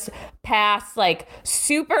it just passed like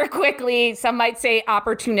super quickly. Some might say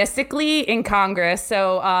opportunistically in Congress.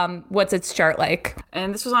 So what's its chart like?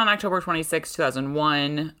 And this was on October 26,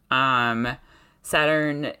 2001.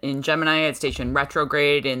 Saturn in Gemini had stationed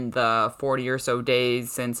retrograde in the 40 or so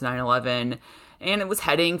days since 9/11. And it was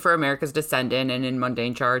heading for America's Descendant, and in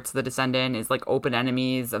mundane charts, the Descendant is like open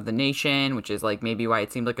enemies of the nation, which is like maybe why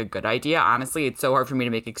it seemed like a good idea. Honestly, it's so hard for me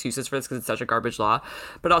to make excuses for this because it's such a garbage law.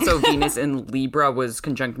 But also Venus in Libra was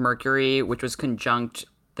conjunct Mercury, which was conjunct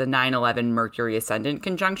the 9/11 Mercury Ascendant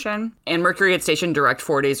conjunction. And Mercury had stationed direct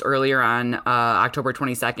 4 days earlier on October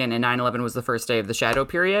 22nd, and 9/11 was the first day of the shadow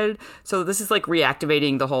period. So this is like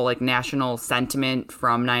reactivating the whole like national sentiment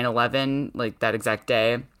from 9/11, like that exact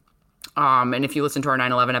day. And if you listen to our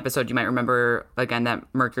 9/11 episode, you might remember again that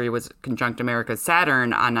Mercury was conjunct America's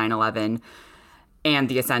Saturn on 9/11. And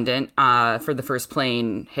the Ascendant for the first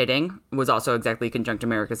plane hitting was also exactly conjunct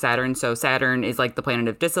America's Saturn. So Saturn is like the planet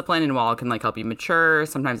of discipline, and while it can like help you mature,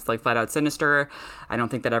 sometimes it's like flat out sinister. I don't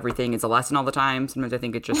think that everything is a lesson all the time. Sometimes I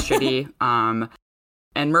think it's just shitty.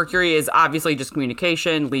 And Mercury is obviously just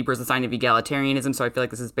communication. Libra is a sign of egalitarianism. So I feel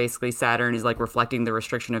like this is basically Saturn is like reflecting the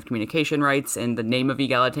restriction of communication rights in the name of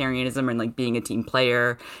egalitarianism and like being a team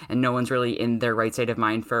player. And no one's really in their right state of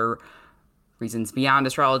mind for reasons beyond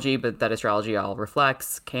astrology, but that astrology all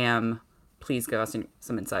reflects. Cam, please give us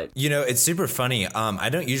some insight. You know, it's super funny. I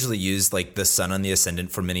don't usually use like the sun on the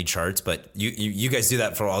ascendant for many charts, but you guys do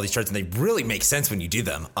that for all these charts, and they really make sense when you do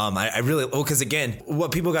them. I really, because again,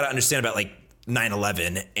 what people got to understand about like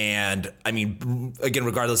 9/11, and I mean, again,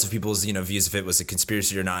 regardless of people's views if it was a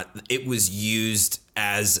conspiracy or not, it was used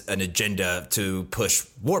as an agenda to push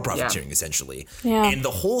war profiteering, essentially. Yeah. And the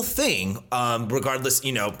whole thing, regardless,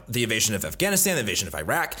 the invasion of Afghanistan, the invasion of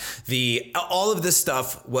Iraq, all of this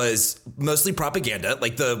stuff was mostly propaganda,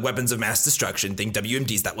 like the weapons of mass destruction thing,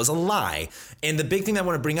 WMDs, that was a lie. And the big thing that I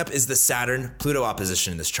want to bring up is the Saturn-Pluto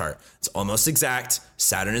opposition in this chart. It's almost exact.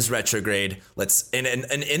 Saturn is retrograde. And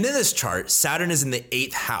in this chart, Saturn is in the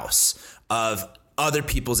 8th house of other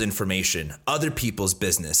people's information, other people's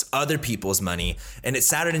business, other people's money, and it's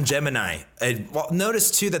Saturn in Gemini.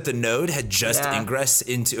 Notice too that the node had just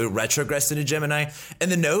retrogressed into Gemini,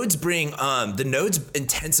 and the nodes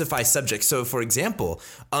intensify subjects. So, for example,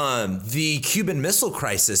 the Cuban Missile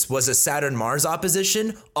Crisis was a Saturn-Mars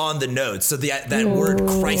opposition on the node. So that word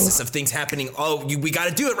crisis of things happening. We got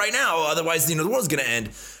to do it right now, otherwise the world's going to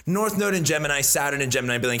end. North Node in Gemini, Saturn in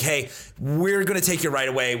Gemini, be like, hey, we're going to take you right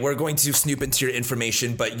away. We're going to snoop into your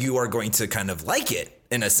information, but you are going to kind of like it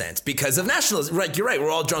in a sense because of nationalism. Right, you're right.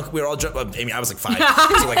 We're all drunk. I mean, I was like 5,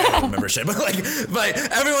 so like I don't remember shit. But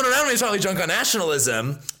everyone around me is probably drunk on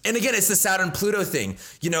nationalism. And again, it's the Saturn-Pluto thing.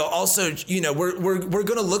 Also, we're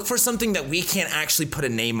going to look for something that we can't actually put a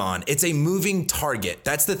name on. It's a moving target.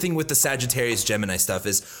 That's the thing with the Sagittarius Gemini stuff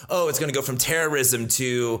is, it's going to go from terrorism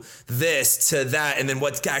to this to that, and then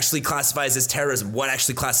what actually classifies as terrorism, what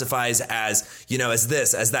actually classifies as as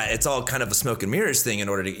this, as that. It's all kind of a smoke and mirrors thing in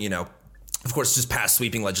order to of course, just pass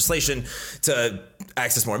sweeping legislation to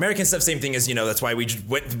access more American stuff. Same thing as, that's why we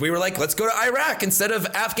were like, let's go to Iraq instead of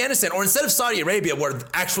Afghanistan or instead of Saudi Arabia, where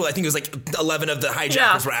I think it was like 11 of the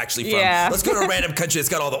hijackers were actually from. Yeah. Let's go to a random country that's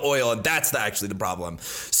got all the oil, and that's actually the problem.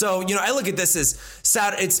 So, I look at this as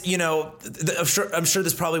sad. It's, I'm sure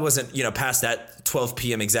this probably wasn't, past that 12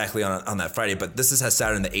 p.m. exactly on that Friday, but this has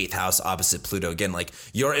Saturn in the 8th house opposite Pluto. Again, like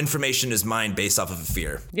your information is mine based off of a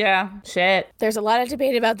fear. Yeah, shit. There's a lot of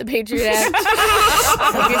debate about the Patriot Act.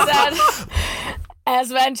 Like you said,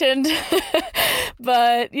 as mentioned,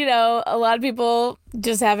 but a lot of people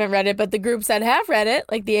just haven't read it. But the groups that have read it,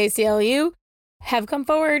 like the ACLU, have come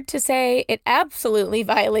forward to say it absolutely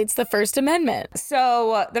violates the First Amendment.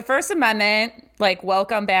 So the First Amendment,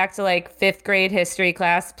 welcome back to 5th grade history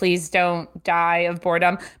class. Please don't die of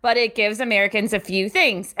boredom. But it gives Americans a few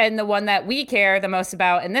things. And the one that we care the most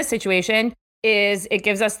about in this situation is it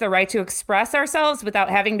gives us the right to express ourselves without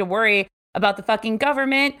having to worry about the fucking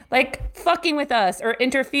government fucking with us or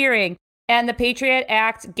interfering. And the Patriot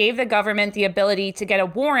Act gave the government the ability to get a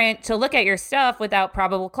warrant to look at your stuff without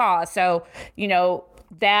probable cause. So,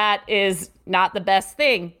 that is not the best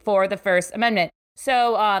thing for the First Amendment.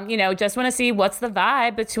 So, just want to see what's the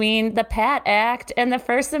vibe between the PAT Act and the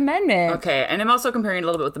First Amendment. Okay, and I'm also comparing a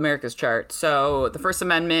little bit with America's chart. So the First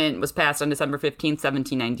Amendment was passed on December 15th,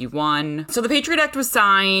 1791. So the Patriot Act was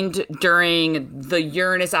signed during the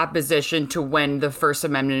Uranus opposition to when the First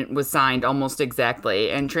Amendment was signed almost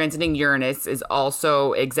exactly. And transiting Uranus is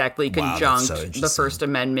also exactly conjunct the First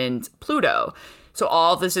Amendment Pluto. So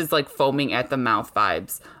all of this is like foaming at the mouth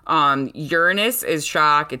vibes. Uranus is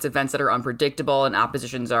shock. It's events that are unpredictable, and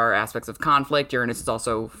oppositions are aspects of conflict. Uranus is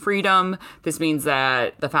also freedom. This means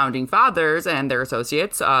that the founding fathers and their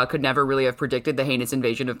associates could never really have predicted the heinous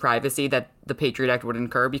invasion of privacy that the Patriot Act would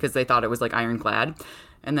incur because they thought it was like ironclad.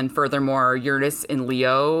 And then furthermore, Uranus in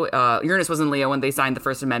Leo. Uranus was in Leo when they signed the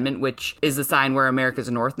First Amendment, which is the sign where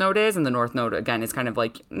America's North Node is. And the North Node, again, is kind of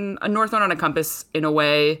like a North Node on a compass in a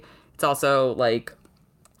way. It's also like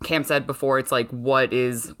Cam said before, it's like,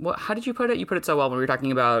 how did you put it? You put it so well when we were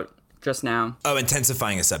talking about just now. Oh,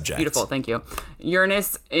 intensifying a subject. Beautiful, thank you.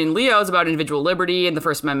 Uranus in Leo is about individual liberty, and the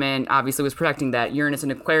First Amendment obviously was protecting that. Uranus in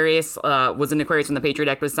Aquarius was in Aquarius when the Patriot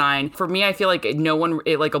Act was signed. For me, I feel like it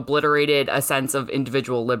like obliterated a sense of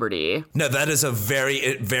individual liberty. No, that is a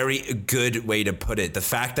very, very good way to put it. The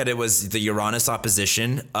fact that it was the Uranus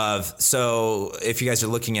opposition so if you guys are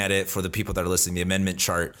looking at it, for the people that are listening, the amendment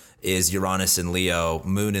chart is Uranus in Leo,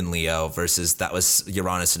 Moon in Leo, versus that was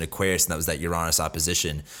Uranus in Aquarius, and that was that Uranus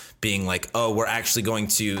opposition being like, oh, we're actually going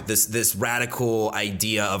to this radical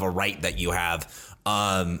idea of a right that you have.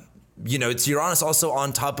 It's Uranus also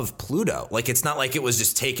on top of Pluto. Like, it's not like it was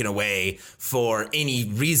just taken away for any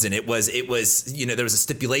reason. It was, there was a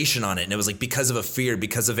stipulation on it, and it was like because of a fear,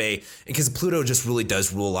 because Pluto just really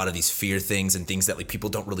does rule a lot of these fear things and things that like people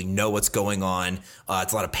don't really know what's going on.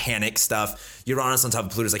 It's a lot of panic stuff. Uranus on top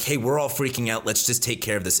of Pluto is like, hey, we're all freaking out. Let's just take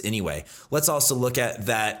care of this anyway. Let's also look at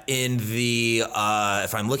that in the,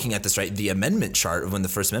 if I'm looking at this right, the amendment chart of when the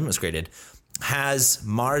First Amendment was created, has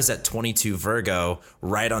Mars at 22 Virgo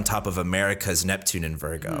right on top of America's Neptune in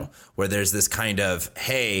Virgo, where there's this kind of,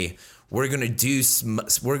 hey, we're going to do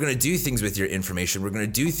things with your information. We're going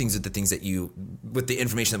to do things with with the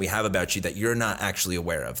information that we have about you that you're not actually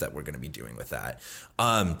aware of, that we're going to be doing with that.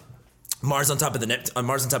 Mars on top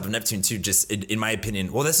of Neptune too, just in my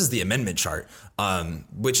opinion, well, this is the amendment chart,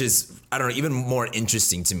 which is, I don't know, even more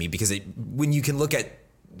interesting to me because when you can look at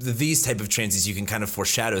these type of transits, you can kind of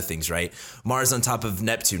foreshadow things, right? Mars on top of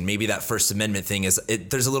Neptune, maybe that First Amendment thing there's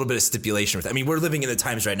a little bit of stipulation with it. I mean, we're living in the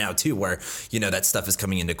times right now too, where, that stuff is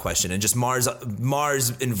coming into question, and just Mars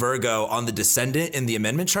in Virgo on the descendant in the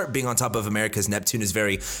amendment chart being on top of America's Neptune is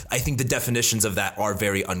I think the definitions of that are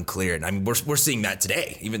very unclear. And I mean, we're seeing that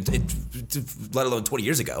today, let alone 20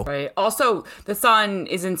 years ago. Right. Also, the sun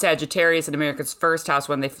is in Sagittarius in America's first house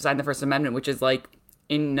when they signed the First Amendment, which is like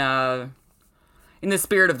in the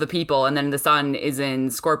spirit of the people, and then the sun is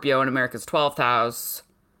in Scorpio in America's 12th house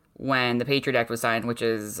when the Patriot Act was signed, which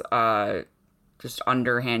is just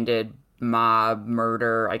underhanded mob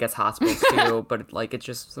murder, I guess hospitals too, but like it's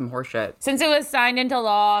just some horseshit. Since it was signed into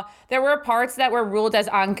law, there were parts that were ruled as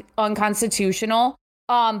unconstitutional,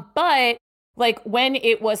 but like when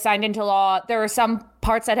it was signed into law, there were some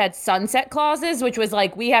parts that had sunset clauses, which was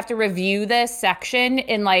like, we have to review this section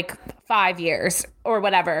in like 5 years or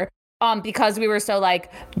whatever. Because we were so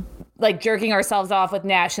like jerking ourselves off with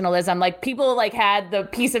nationalism, like people like had the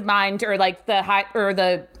peace of mind or like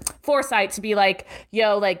the foresight to be like,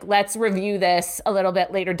 yo, like let's review this a little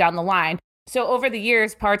bit later down the line. So over the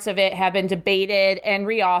years, parts of it have been debated and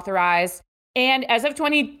reauthorized. And as of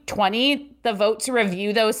 2020, the vote to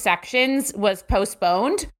review those sections was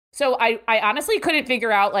postponed. So I honestly couldn't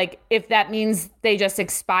figure out like if that means they just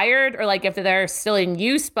expired or like if they're still in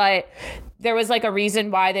use, but there was like a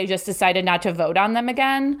reason why they just decided not to vote on them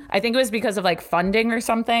again. I think it was because of like funding or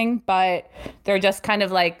something, but they're just kind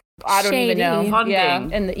of like, I don't even know. Funding. Yeah,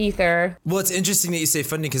 in the ether. Well, it's interesting that you say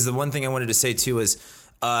funding because the one thing I wanted to say too is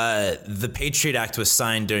the Patriot Act was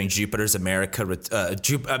signed during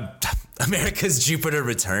America's Jupiter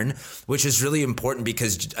return, which is really important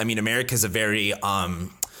because, I mean, America's a very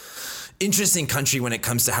interesting country when it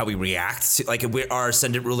comes to how we react to, like, our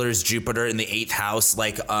ascendant ruler is Jupiter in the 8th house.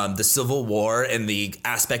 Like, the Civil War and the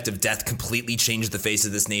aspect of death completely changed the face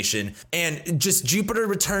of this nation. And just Jupiter,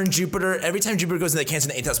 every time Jupiter goes into the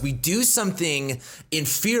Cancer in the 8th house, we do something in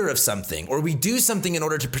fear of something, or we do something in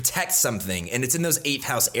order to protect something. And it's in those 8th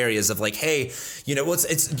house areas of like, hey,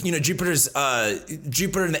 it's Jupiter's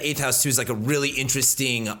Jupiter in the 8th house too is like a really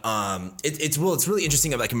interesting it's really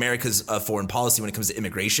interesting of like America's foreign policy when it comes to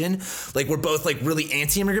immigration. Like, we're both like really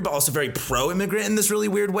anti-immigrant, but also very pro-immigrant in this really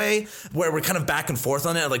weird way, where we're kind of back and forth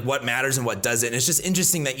on it, like what matters and what doesn't. And it's just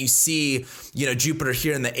interesting that you see, Jupiter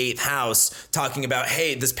here in the 8th house talking about,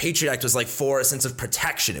 hey, this Patriot Act was like for a sense of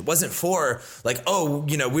protection. It wasn't for like, oh,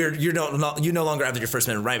 you no longer have your First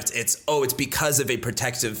Amendment rights. It's because of a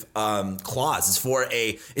protective clause.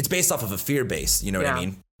 It's based off of a fear base. You know what I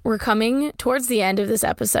mean? We're coming towards the end of this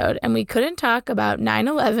episode, and we couldn't talk about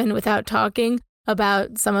 9/11 without talking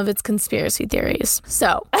about some of its conspiracy theories.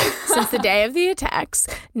 So, since the day of the attacks,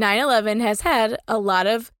 9/11 has had a lot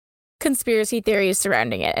of conspiracy theories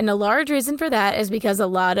surrounding it. And a large reason for that is because a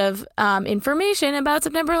lot of information about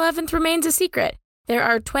September 11th remains a secret. There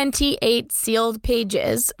are 28 sealed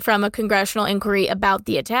pages from a congressional inquiry about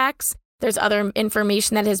the attacks. There's other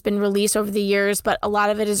information that has been released over the years, but a lot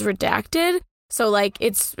of it is redacted. So, like,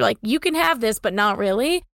 it's like, you can have this, but not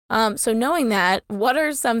really. So knowing that, what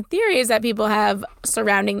are some theories that people have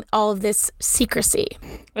surrounding all of this secrecy?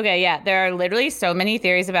 Okay, yeah, there are literally so many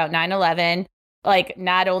theories about 9/11. Like,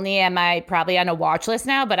 not only am I probably on a watch list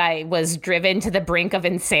now, but I was driven to the brink of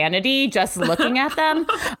insanity just looking at them.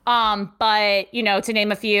 But, you know, to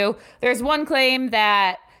name a few, there's one claim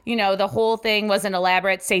that, you know, the whole thing was an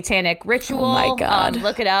elaborate satanic ritual. Oh my God.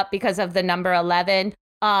 Look it up because of the number 11.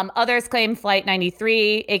 Others claim Flight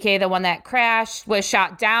 93, aka the one that crashed, was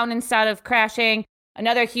shot down instead of crashing.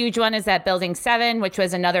 Another huge one is that Building 7, which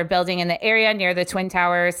was another building in the area near the Twin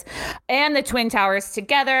Towers. And the Twin Towers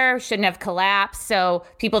together shouldn't have collapsed. So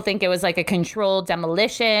people think it was like a controlled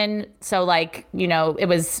demolition. So, like, you know, it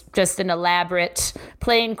was just an elaborate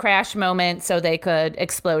plane crash moment so they could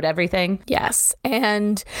explode everything. Yes.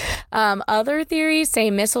 And other theories say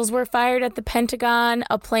missiles were fired at the Pentagon.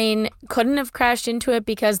 A plane couldn't have crashed into it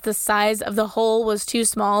because the size of the hole was too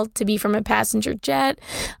small to be from a passenger jet.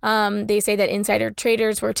 They say that insider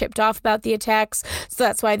traders were tipped off about the attacks, so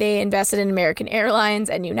that's why they invested in American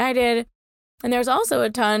Airlines and United. And there's also a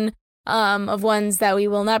ton of ones that we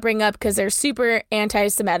will not bring up because they're super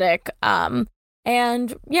anti-Semitic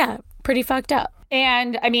and, yeah, pretty fucked up.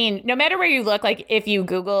 And, I mean, no matter where you look, like, if you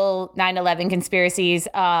Google 9/11 conspiracies,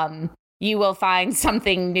 you will find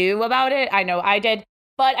something new about it. I know I did.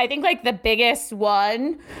 But I think, like, the biggest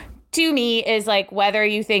one to me is, like, whether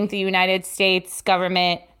you think the United States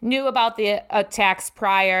government knew about the attacks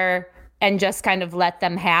prior and just kind of let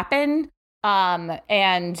them happen.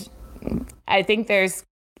 And I think there's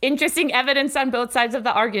interesting evidence on both sides of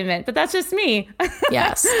the argument, but that's just me.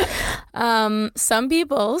 Yes. Some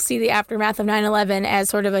people see the aftermath of 9/11 as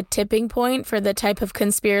sort of a tipping point for the type of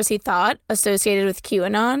conspiracy thought associated with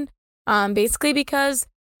QAnon, basically because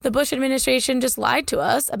the Bush administration just lied to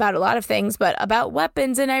us about a lot of things, but about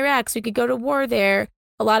weapons in Iraq, so we could go to war there.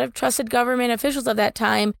 A lot of trusted government officials of that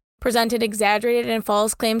time presented exaggerated and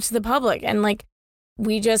false claims to the public, and, like,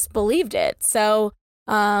 we just believed it. So,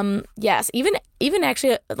 yes, even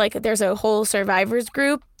actually, like, there's a whole survivors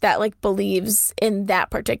group that, like, believes in that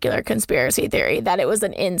particular conspiracy theory, that it was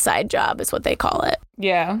an inside job is what they call it.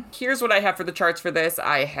 Yeah. Here's what I have for the charts for this.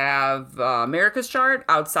 I have America's chart.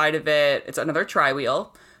 Outside of it, it's another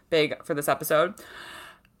tri-wheel, big for this episode.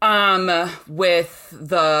 With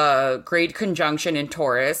the Great Conjunction in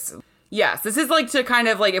Taurus. Yes, this is, like, to kind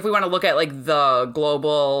of, like, if we want to look at, like, the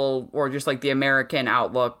global or just, like, the American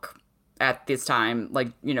outlook at this time, like,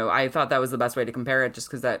 you know, I thought that was the best way to compare it,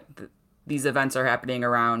 just because these events are happening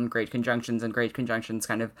around Great Conjunctions, and Great Conjunctions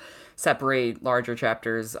kind of separate larger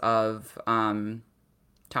chapters of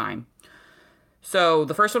time. So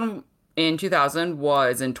the first one in 2000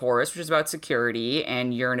 was in Taurus, which is about security,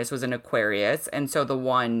 and Uranus was in Aquarius. And so the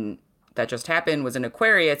one that just happened was in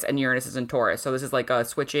Aquarius, and Uranus is in Taurus. So this is like a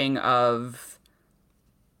switching of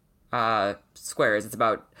squares. It's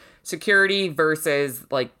about security versus,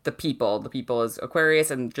 like, the people. The people is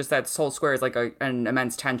Aquarius, and just that whole square is like an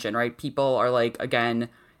immense tension, right? People are, like, again,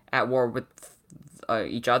 at war with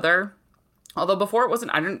each other. Although before it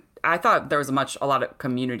wasn't, I thought there was a lot of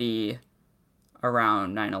community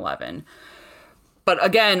around 9/11. But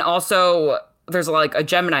again, also, there's, like, a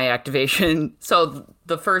Gemini activation. So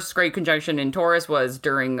the first Great Conjunction in Taurus was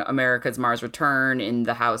during America's Mars return in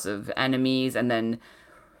the House of Enemies. And then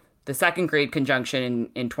the second Great Conjunction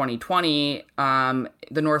in 2020,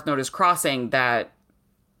 the North Node is crossing that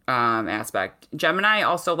aspect. Gemini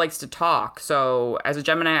also likes to talk. So as a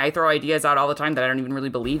Gemini, I throw ideas out all the time that I don't even really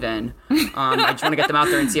believe in. I just want to get them out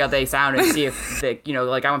there and see how they sound and see if they, you know,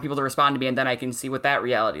 like, I want people to respond to me, and then I can see what that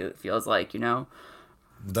reality feels like, you know?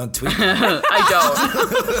 Don't tweet. I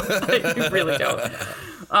don't. I really don't.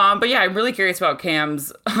 But yeah, I'm really curious about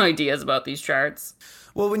Cam's ideas about these charts.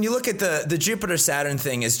 Well, when you look at the Jupiter-Saturn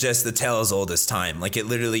thing, is just the tale as old as time. Like, it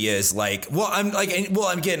literally is like, I'm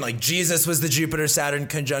getting, like, Jesus was the Jupiter-Saturn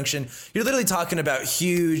conjunction. You're literally talking about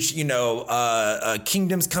huge, you know,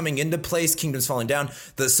 kingdoms coming into place, kingdoms falling down.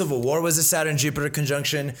 The Civil War was a Saturn-Jupiter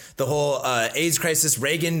conjunction. The whole AIDS crisis,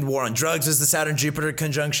 Reagan, war on drugs was the Saturn-Jupiter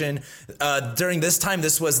conjunction. During this time,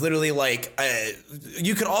 this was literally like,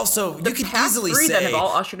 you could easily say that have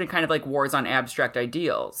all ushered in kind of, like, wars on abstract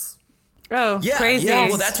ideals. Oh, Yeah, crazy. yeah.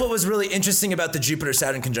 Well, that's what was really interesting about the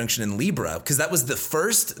Jupiter-Saturn conjunction in Libra, because that was the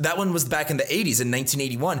first. That one was back in the 80s, in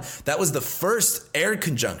 1981. That was the first air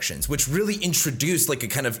conjunctions, which really introduced like a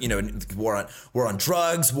kind of war on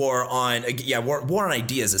drugs, war on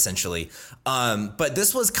ideas essentially. But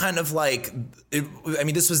this was kind of like,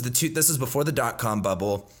 this was before the dot-com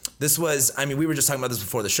bubble. This was, we were just talking about this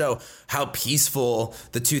before the show, how peaceful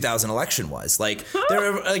the 2000 election was. Like,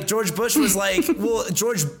 George Bush was like,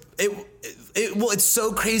 it's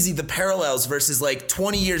so crazy, the parallels versus like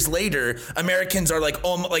 20 years later, Americans are like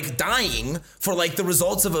dying for like the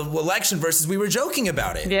results of an election versus we were joking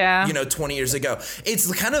about it. Yeah. 20 years ago.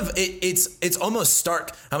 It's kind of, it's almost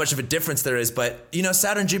stark how much of a difference there is. But,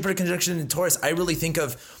 Saturn Jupiter conjunction in Taurus, I really think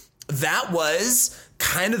of that was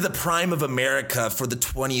kind of the prime of America for the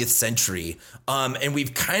 20th century. And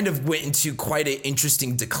we've kind of went into quite an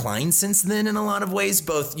interesting decline since then in a lot of ways,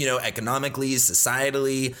 both, economically,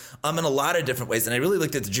 societally, in a lot of different ways. And I really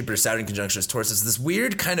looked at the Jupiter-Saturn conjunction as Taurus as this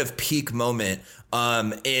weird kind of peak moment.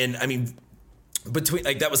 Between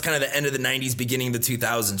that was kind of the end of the 90s, beginning of the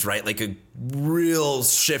 2000s, right? Like a real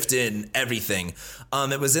shift in everything.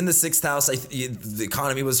 It was in the 6th house. The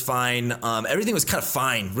economy was fine. Everything was kind of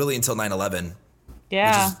fine really until 9/11.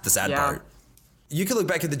 Yeah. Which is the sad part. You could look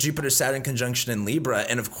back at the Jupiter-Saturn conjunction in Libra,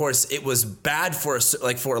 and of course it was bad for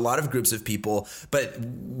a lot of groups of people, but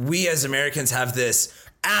we as Americans have this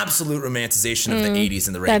absolute romanticization of the 80s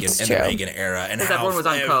and the Reagan era, and how everyone was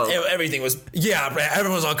on coke. Everything was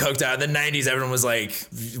everyone was all coked out. In the 90s, everyone was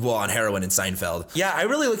on heroin in Seinfeld. Yeah, I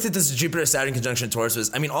really looked at this Jupiter-Saturn conjunction in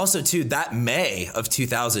Taurus. Also too, that May of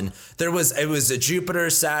 2000, it was a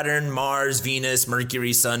Jupiter, Saturn, Mars, Venus,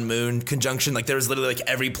 Mercury, Sun, Moon conjunction. Like there was literally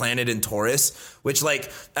every planet in Taurus, which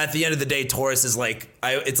at the end of the day, Taurus is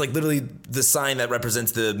it's literally the sign that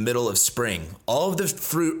represents the middle of spring. All of the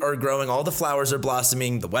fruit are growing, all the flowers are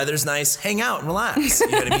blossoming. The weather's nice. Hang out and relax.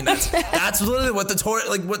 You know what I mean? That's literally what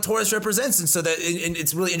what Taurus represents. And so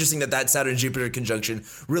it's really interesting that Saturn Jupiter conjunction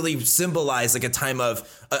really symbolized a time of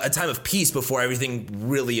peace before everything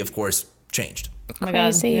really, of course, changed. Oh my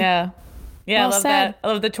God. Yeah. Yeah, well, I love that. I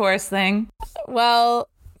love the Taurus thing. Well,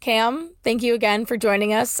 Cam, thank you again for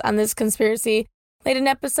joining us on this conspiracy laden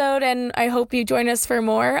episode, and I hope you join us for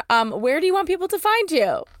more. Where do you want people to find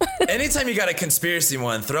you? Anytime you got a conspiracy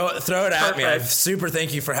one, throw it at me. I super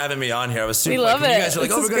thank you for having me on here. I was super. We love it. You guys were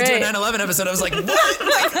we're going to do a 9/11 episode. I was like, what?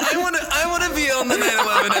 I want to be on the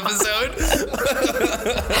 9/11 episode.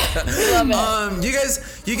 Love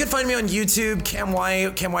it. You can find me on YouTube, Cam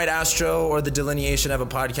White Astro, or The Delineation. I have a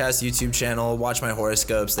podcast YouTube channel. Watch my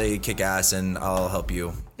horoscopes; they kick ass, and I'll help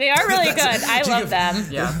you. They are really good. I love them.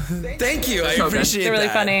 Yeah. Thank you. I appreciate They're really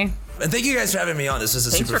that. funny. And thank you guys for having me on. This was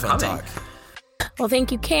a super fun talk. Well,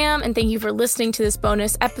 thank you, Cam, and thank you for listening to this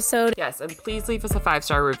bonus episode. Yes, and please leave us a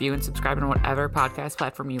 5-star review and subscribe on whatever podcast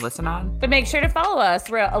platform you listen on. But make sure to follow us.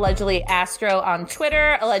 We're Allegedly Astro on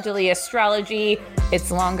Twitter, Allegedly Astrology, it's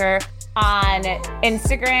longer, on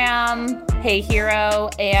Instagram, Hey Hero,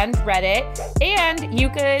 and Reddit. And you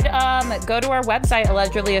could go to our website,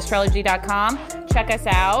 allegedlyastrology.com. Check us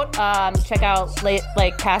out. Check out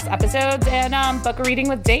past episodes and book a reading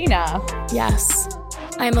with Dana. Yes.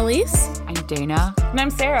 I'm Elise. I'm Dana. And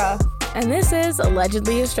I'm Sarah. And this is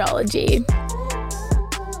Allegedly Astrology.